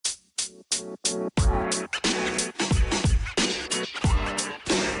Not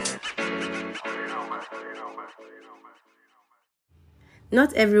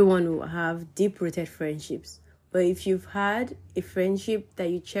everyone will have deep-rooted friendships, but if you've had a friendship that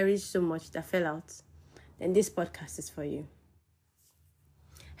you cherish so much that fell out, then this podcast is for you.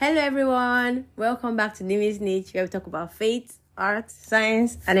 Hello everyone, welcome back to Nimi's Niche, where we talk about faith, art,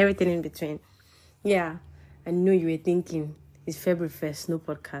 science, and everything in between. Yeah, I know you were thinking, it's February 1st, no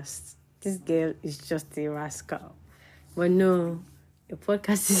podcast. This girl is just a rascal. But no, the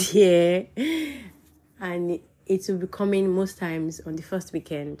podcast is here, and it will be coming most times on the first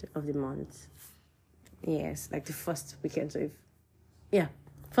weekend of the month. Yes, like the first weekend.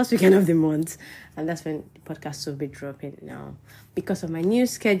 First weekend of the month. And that's when the podcast will be dropping now, because of my new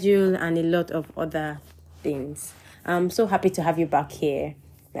schedule and a lot of other things. I'm so happy to have you back here.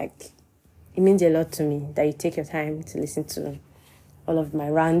 Like, it means a lot to me that you take your time to listen to all of my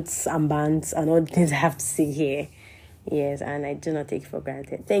rants and bants and all the things I have to say here. Yes, and I do not take it for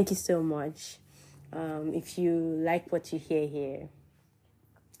granted. Thank you so much. If you like what you hear here,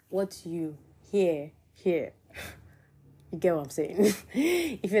 what you hear here, you get what I'm saying?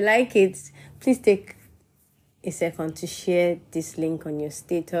 If you like it, please take a second to share this link on your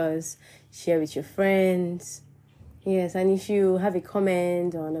status, share with your friends. Yes, and if you have a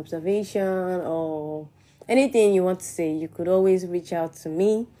comment or an observation or anything you want to say, you could always reach out to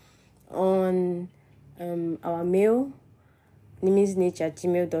me on our mail,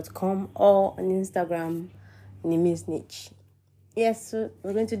 nimisniche@gmail.com, or on Instagram, nimisniche. Yes, so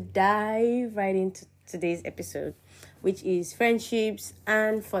we're going to dive right into today's episode, which is friendships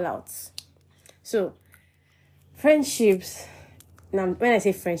and fallouts. So, friendships. Now, when I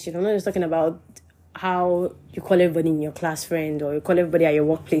say friendship, I'm not just talking about how you call everybody in your class friend or you call everybody at your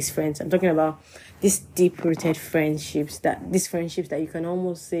workplace friends. I'm talking about these deep-rooted friendships that you can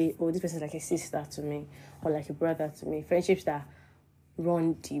almost say, oh, this person is like a sister to me or like a brother to me. Friendships that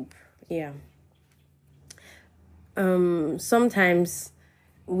run deep. Yeah. Sometimes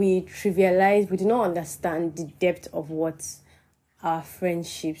we trivialize, we do not understand the depth of what our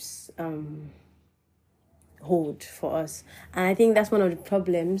friendships hold for us. And I think that's one of the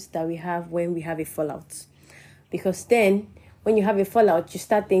problems that we have when we have a fallout. Because then, when you have a fallout, you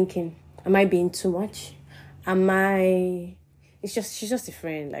start thinking, am I being too much? She's just a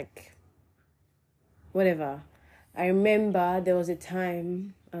friend, like, whatever. I remember there was a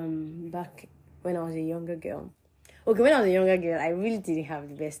time back when I was a younger girl. Okay, when I was a younger girl, I really didn't have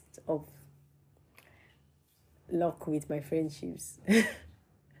the best of luck with my friendships.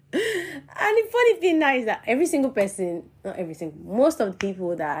 And the funny thing now is that most of the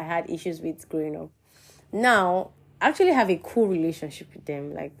people that I had issues with growing up, now I actually have a cool relationship with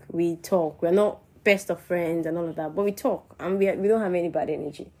them. Like, we talk. We're not best of friends and all of that, but we talk, and we don't have any bad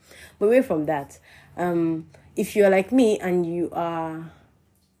energy. But away from that, if you're like me and you are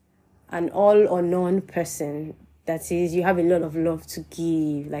an all or none person, that is, you have a lot of love to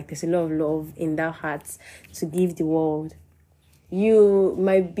give, like there's a lot of love in that heart to give the world, you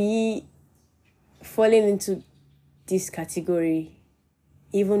might be falling into this category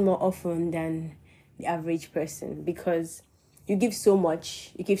even more often than the average person, because you give so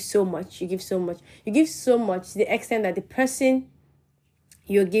much to the extent that the person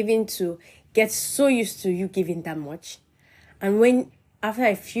you're giving to gets so used to you giving that much. And when after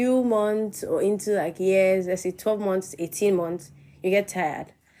a few months or into like years, let's say 12 months, 18 months, you get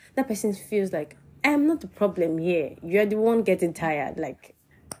tired. That person feels like, I am not the problem here. You're the one getting tired. Like,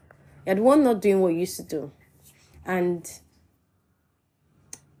 you're the one not doing what you used to do. And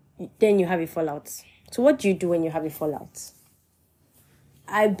then you have a fallout. So what do you do when you have a fallout?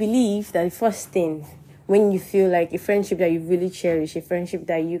 I believe that the first thing, when you feel like a friendship that you really cherish, a friendship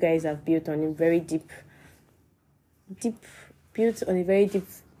that you guys have built on a very deep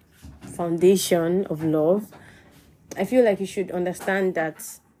foundation of love, I feel like you should understand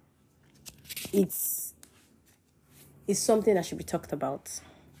that it's something that should be talked about.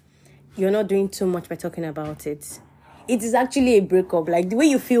 You're not doing too much by talking about it. It is actually a breakup. Like, the way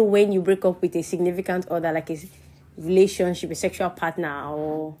you feel when you break up with a significant other, like a relationship, a sexual partner,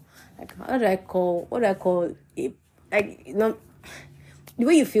 or like, what do I call it? Like, the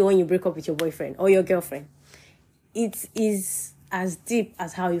way you feel when you break up with your boyfriend or your girlfriend, it is as deep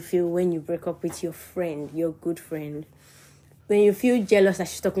as how you feel when you break up with your friend, your good friend. When you feel jealous that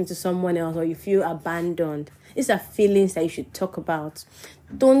she's talking to someone else, or you feel abandoned, these are feelings that you should talk about.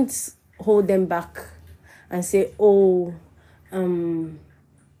 Don't hold them back and say, oh,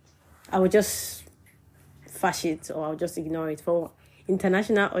 I will just fash it, or I'll just ignore it. For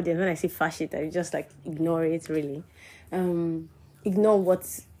international audience, when I say fash it, I just like ignore it, really. Ignore what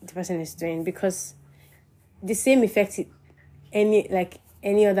the person is doing, because the same effect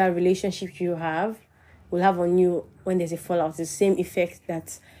any other relationship you have will have on you when there's a fallout. The same effect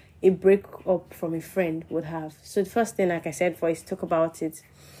that a breakup from a friend would have. So the first thing, like I said, is talk about it.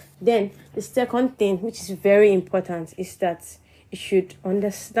 Then the second thing, which is very important, is that you should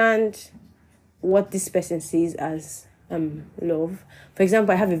understand what this person sees as love. For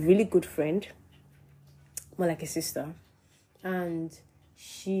example, I have a really good friend, more like a sister, and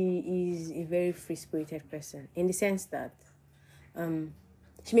she is a very free-spirited person, in the sense that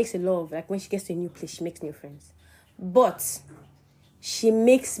she makes a lot of, like, when she gets to a new place, she makes new friends. But she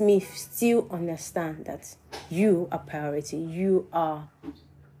makes me still understand that you are priority. You are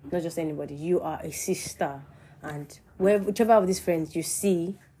not just anybody. You are a sister. And whichever of these friends you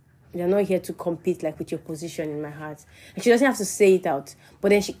see, they're not here to compete, like, with your position in my heart. And she doesn't have to say it out, but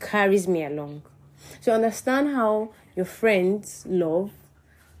then she carries me along. So understand how your friends love.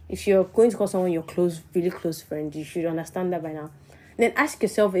 If you're going to call someone your really close friend, you should understand that by now. Then ask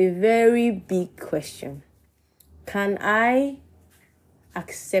yourself a very big question. Can I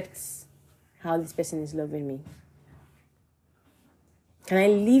accept how this person is loving me? Can I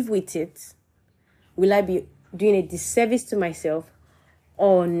live with it? Will I be doing a disservice to myself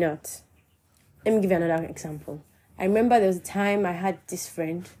or not? Let me give you another example. I remember there was a time I had this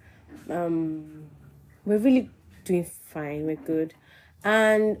friend. We're really doing fine. We're good.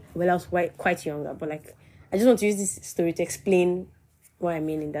 And, well, I was quite younger, but, like, I just want to use this story to explain what I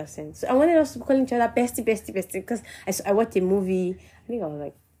mean in that sense. So I wanted us to call each other bestie, because I watched a movie. I think I was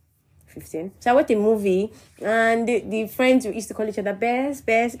like 15. So I watched a movie, and the friends used to call each other best.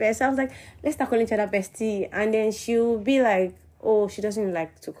 So I was like, let's start calling each other bestie. And then she'll be like, oh, she doesn't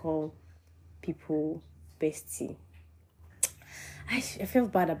like to call people bestie. I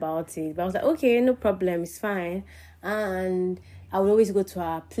felt bad about it, but I was like, okay, no problem, it's fine. And I would always go to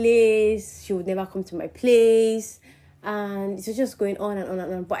her place. She would never come to my place. And it was just going on and on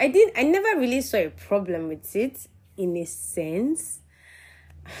and on. But I never really saw a problem with it, in a sense.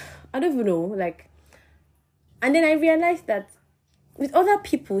 I don't even know, like. And then I realized that with other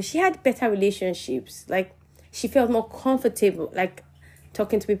people, she had better relationships. Like, she felt more comfortable, like,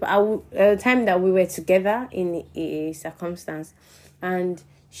 talking to people. The time that we were together in a circumstance, and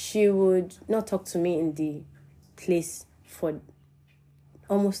she would not talk to me in the place for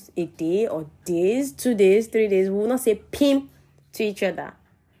almost a day or days, 2 days, 3 days. We will not say pim to each other.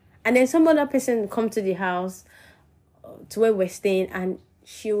 And then some other person come to the house to where we're staying, and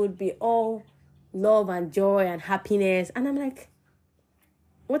she would be all love and joy and happiness. And I'm like,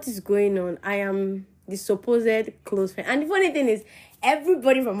 what is going on? I am the supposed close friend. And the funny thing is,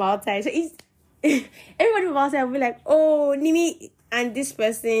 everybody from outside, so it's everybody from outside will be like, oh, Nimi and this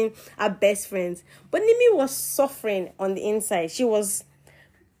person are best friends. But Nimi was suffering on the inside. She was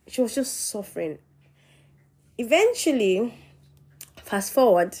just suffering. Eventually, fast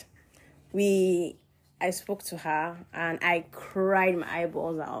forward, I spoke to her and I cried my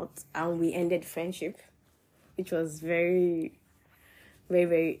eyeballs out, and we ended friendship, which was very, very,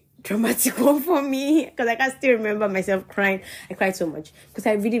 very traumatic one for me, because I can still remember myself crying. I cried so much because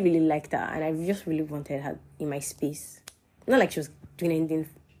I really, really liked her, and I just really wanted her in my space. Not like she was doing anything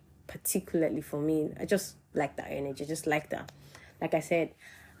particularly for me. I just liked that energy. I just liked her. Like I said,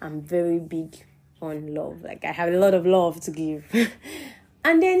 I'm very big on love. Like, I have a lot of love to give.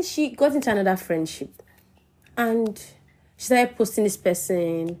 And then she got into another friendship, and she started posting this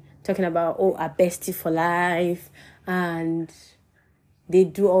person, talking about, oh, our bestie for life, and they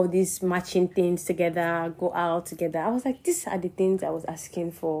do all these matching things together, go out together. I was like, these are the things I was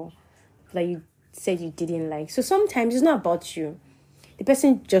asking for, that you said you didn't like. So sometimes it's not about you. The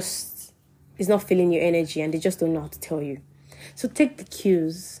person just is not feeling your energy, and they just don't know how to tell you. So take the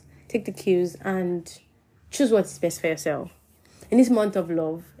cues, and choose what's best for yourself. In this month of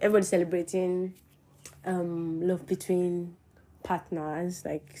love, everybody's celebrating love between partners,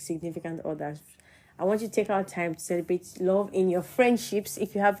 like significant others. I want you to take our time to celebrate love in your friendships.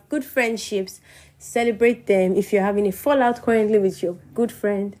 If you have good friendships, celebrate them. If you're having a fallout currently with your good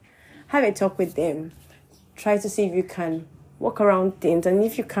friend, have a talk with them. Try to see if you can work around things. And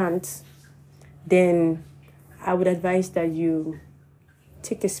if you can't, then I would advise that you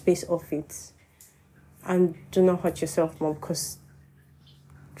take a space off it and do not hurt yourself more, because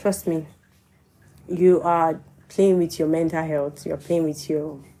trust me, you are playing with your mental health. You're playing with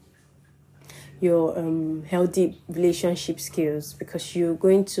your healthy relationship skills, because you're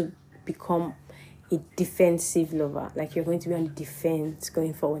going to become a defensive lover. Like, you're going to be on the defense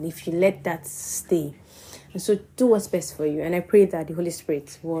going forward if you let that stay. And so do what's best for you. And I pray that the Holy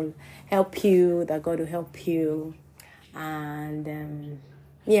Spirit will help you, that God will help you. And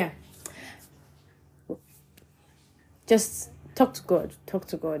Yeah. Just talk to God. Talk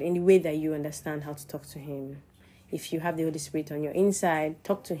to God in the way that you understand how to talk to Him. If you have the Holy Spirit on your inside,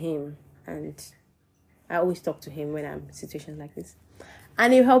 talk to Him. And I always talk to Him when I'm in situations like this.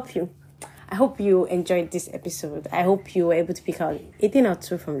 And He'll help you. I hope you enjoyed this episode. I hope you were able to pick out a thing or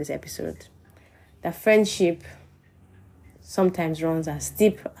two from this episode. That friendship sometimes runs as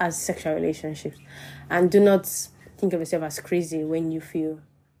deep as sexual relationships. And do not think of yourself as crazy when you feel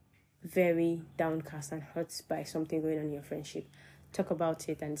very downcast and hurt by something going on in your friendship. Talk about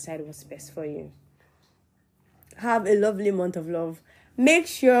it and decide what's best for you. Have a lovely month of love. Make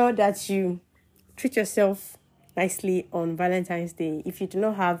sure that you treat yourself nicely on Valentine's Day. If you do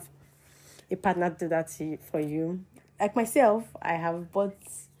not have a partner to do that for you, like myself, I have bought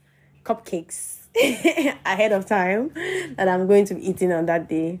cupcakes ahead of time that I'm going to be eating on that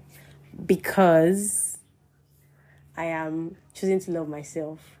day because I am choosing to love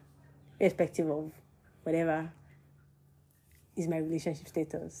myself, irrespective of whatever is my relationship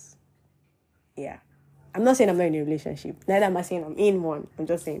status. Yeah. I'm not saying I'm not in a relationship. Neither am I saying I'm in one. I'm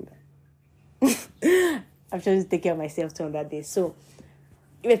just saying that. I'm trying to take care of myself too on that day. So,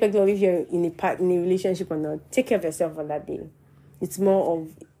 irrespective of if you're in a relationship or not, take care of yourself on that day. It's more of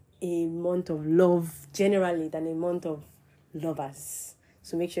a month of love generally than a month of lovers.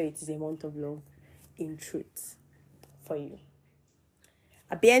 So make sure it is a month of love in truth for you.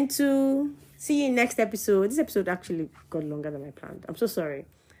 Abientu. See you in next episode. This episode actually got longer than I planned. I'm so sorry.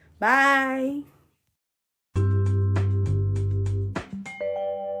 Bye.